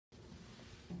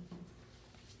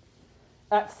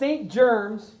At St.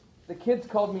 Germs, the kids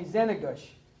called me Zenagush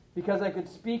because I could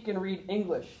speak and read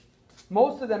English.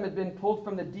 Most of them had been pulled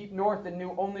from the deep north and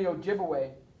knew only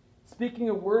Ojibwe. Speaking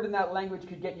a word in that language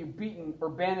could get you beaten or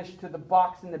banished to the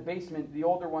box in the basement the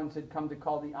older ones had come to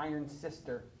call the Iron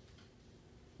Sister.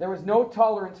 There was no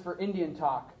tolerance for Indian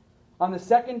talk. On the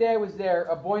second day I was there,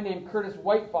 a boy named Curtis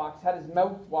Whitefox had his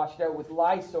mouth washed out with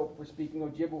lye soap for speaking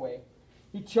Ojibwe.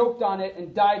 He choked on it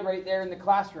and died right there in the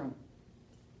classroom.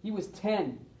 He was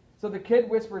 10, so the kids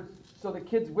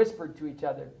whispered to each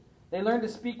other. They learned to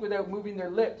speak without moving their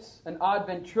lips, an odd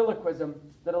ventriloquism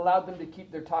that allowed them to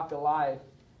keep their talk alive.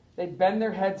 They'd bend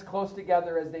their heads close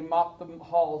together as they mopped the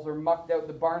halls or mucked out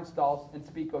the barn stalls and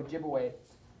speak Ojibwe.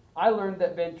 I learned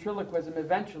that ventriloquism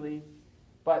eventually,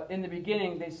 but in the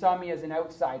beginning they saw me as an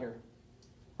outsider.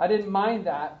 I didn't mind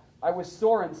that. I was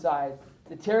sore inside.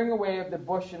 The tearing away of the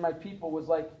bush and my people was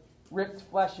like ripped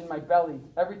flesh in my belly.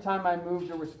 Every time I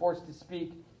moved or was forced to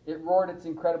speak, it roared its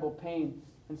incredible pain,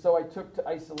 and so I took to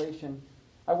isolation.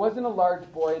 I wasn't a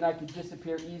large boy and I could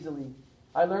disappear easily.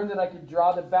 I learned that I could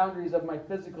draw the boundaries of my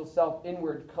physical self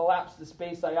inward, collapse the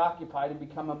space I occupied, and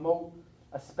become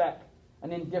a speck,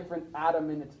 an indifferent atom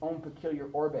in its own peculiar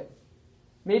orbit.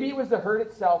 Maybe it was the hurt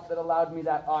itself that allowed me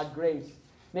that odd grace.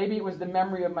 Maybe it was the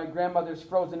memory of my grandmother's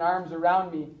frozen arms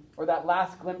around me, or that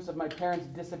last glimpse of my parents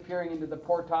disappearing into the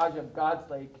portage of God's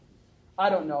lake. I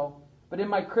don't know, but in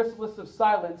my chrysalis of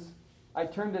silence, I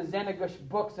turned to Zenagush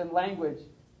books and language,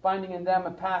 finding in them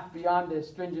a path beyond the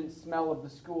astringent smell of the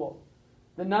school.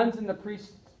 The nuns and the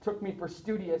priests took me for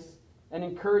studious and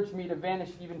encouraged me to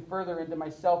vanish even further into my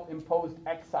self-imposed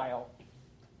exile.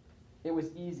 It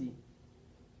was easy.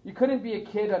 You couldn't be a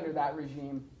kid under that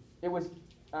regime. There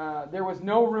was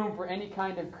no room for any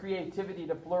kind of creativity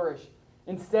to flourish.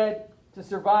 Instead, to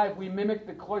survive, we mimicked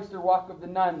the cloister walk of the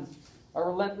nuns, a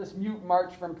relentless mute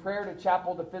march from prayer to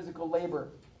chapel to physical labor.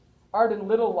 Arden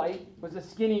Littlelight was a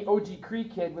skinny OG Cree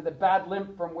kid with a bad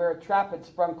limp from where a trap had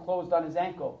sprung closed on his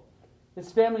ankle.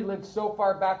 His family lived so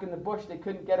far back in the bush they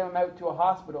couldn't get him out to a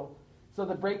hospital, so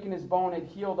the break in his bone had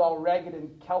healed all ragged and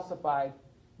calcified,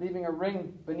 leaving a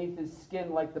ring beneath his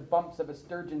skin like the bumps of a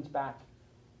sturgeon's back.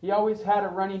 He always had a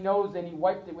runny nose and he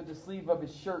wiped it with the sleeve of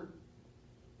his shirt.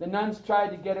 The nuns tried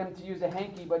to get him to use a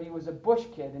hanky, but he was a bush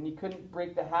kid and he couldn't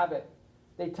break the habit.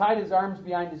 They tied his arms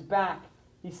behind his back.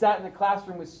 He sat in the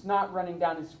classroom with snot running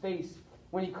down his face.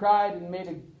 When he cried and made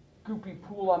a goopy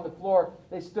pool on the floor,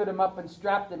 they stood him up and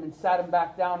strapped him and sat him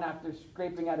back down after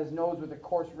scraping at his nose with a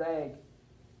coarse rag.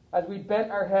 As we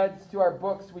bent our heads to our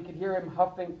books, we could hear him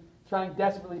huffing, trying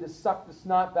desperately to suck the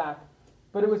snot back.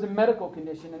 But it was a medical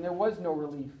condition and there was no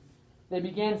relief. They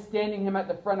began standing him at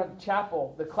the front of the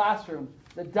chapel, the classroom,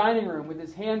 the dining room with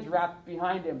his hands wrapped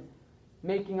behind him,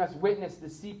 making us witness the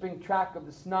seeping track of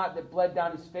the snot that bled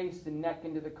down his face and neck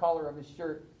into the collar of his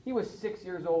shirt. He was 6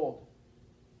 years old.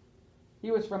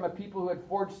 He was from a people who had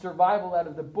forged survival out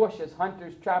of the bush as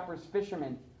hunters, trappers,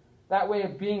 fishermen. That way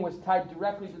of being was tied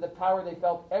directly to the power they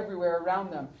felt everywhere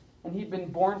around them, and he'd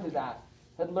been born to that,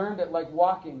 had learned it like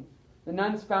walking. The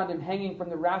nuns found him hanging from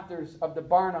the rafters of the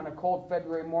barn on a cold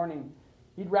February morning.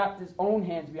 He'd wrapped his own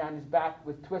hands behind his back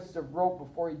with twists of rope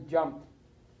before he jumped.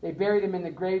 They buried him in the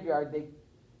graveyard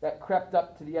that crept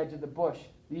up to the edge of the bush.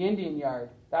 The Indian yard,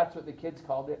 that's what the kids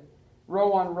called it.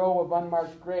 Row on row of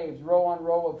unmarked graves, row on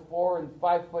row of 4 and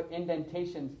 5 foot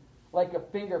indentations, like a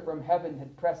finger from heaven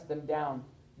had pressed them down.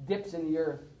 Dips in the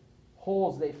earth,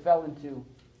 holes they fell into.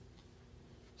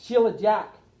 Sheila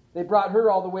Jack, they brought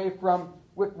her all the way from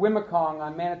Wikwimikong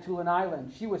on Manitoulin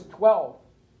Island. She was 12.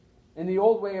 In the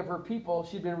old way of her people,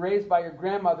 she'd been raised by her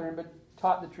grandmother and been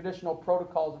taught the traditional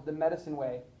protocols of the medicine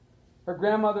way. Her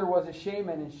grandmother was a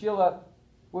shaman, and Sheila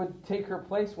would take her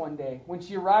place one day. When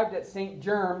she arrived at St.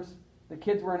 Germs, the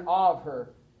kids were in awe of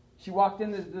her. She walked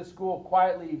into the school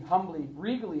quietly, humbly,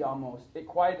 regally almost. It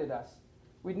quieted us.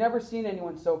 We'd never seen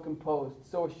anyone so composed,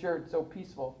 so assured, so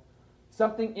peaceful.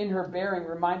 Something in her bearing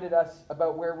reminded us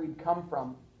about where we'd come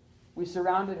from. We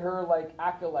surrounded her like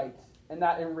acolytes, and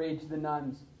that enraged the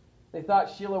nuns. They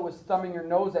thought Sheila was thumbing her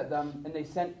nose at them, and they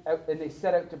set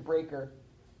out to break her.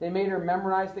 They made her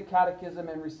memorize the catechism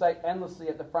and recite endlessly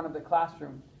at the front of the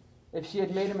classroom. If she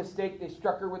had made a mistake, they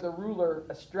struck her with a ruler,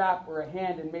 a strap, or a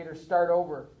hand and made her start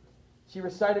over. She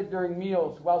recited during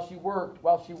meals, while she worked,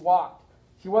 while she walked.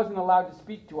 She wasn't allowed to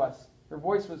speak to us. Her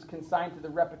voice was consigned to the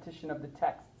repetition of the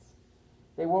texts.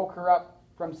 They woke her up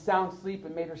from sound sleep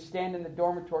and made her stand in the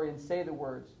dormitory and say the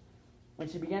words. When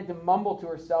she began to mumble to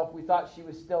herself, we thought she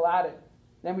was still at it.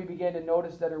 Then we began to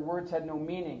notice that her words had no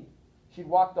meaning. She'd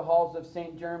walk the halls of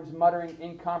St. Germs muttering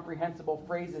incomprehensible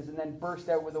phrases and then burst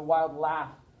out with a wild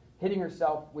laugh, hitting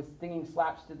herself with stinging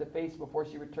slaps to the face before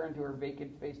she returned to her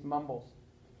vacant-faced mumbles.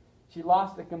 She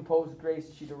lost the composed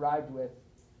grace she'd arrived with.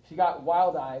 She got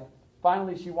wild-eyed.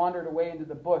 Finally, she wandered away into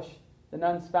the bush. The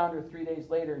nuns found her 3 days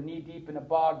later, knee-deep in a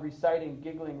bog, reciting,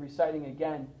 giggling, reciting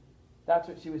again. That's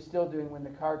what she was still doing when the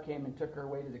car came and took her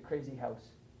away to the crazy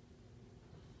house.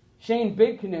 Shane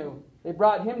Big Canoe. They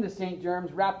brought him to St.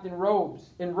 Germ's wrapped in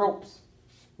ropes.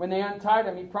 When they untied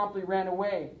him, he promptly ran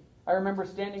away. I remember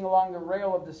standing along the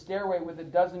rail of the stairway with a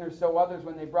dozen or so others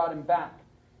when they brought him back.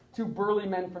 2 burly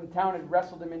men from town had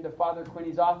wrestled him into Father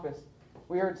Quinney's office.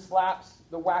 We heard slaps,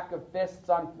 the whack of fists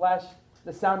on flesh,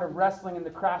 the sound of wrestling and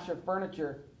the crash of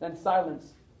furniture, then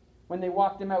silence. When they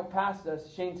walked him out past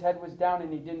us, Shane's head was down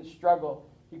and he didn't struggle.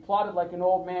 He plodded like an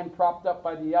old man propped up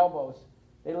by the elbows.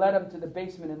 They led him to the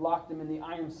basement and locked him in the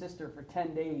Iron Sister for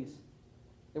 10 days.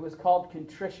 It was called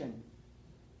contrition.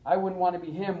 I wouldn't want to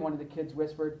be him, one of the kids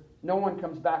whispered. No one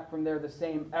comes back from there the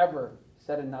same ever,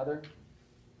 said another.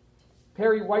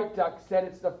 Perry White Duck said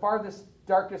it's the farthest,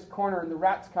 darkest corner and the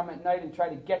rats come at night and try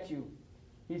to get you.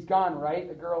 He's gone, right?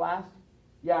 A girl asked.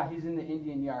 Yeah, he's in the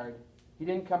Indian yard. He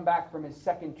didn't come back from his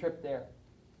second trip there.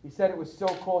 He said it was so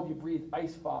cold you breathed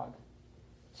ice fog.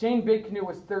 Shane Big Canoe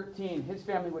was 13. His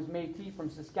family was Métis from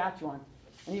Saskatchewan,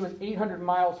 and he was 800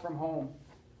 miles from home.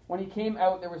 When he came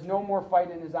out, there was no more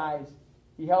fight in his eyes.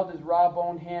 He held his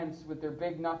raw-boned hands with their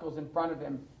big knuckles in front of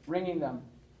him, wringing them.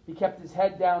 He kept his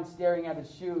head down, staring at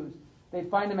his shoes. They'd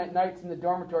find him at nights in the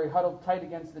dormitory, huddled tight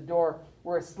against the door,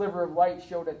 where a sliver of light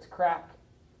showed its crack.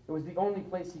 It was the only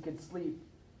place he could sleep,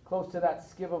 close to that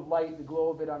skiv of light, the glow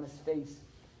of it on his face.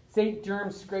 St.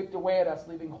 Germs scraped away at us,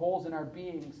 leaving holes in our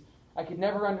beings. I could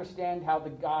never understand how the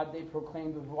God they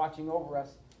proclaimed was watching over us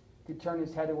could turn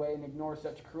his head away and ignore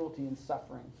such cruelty and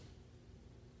suffering.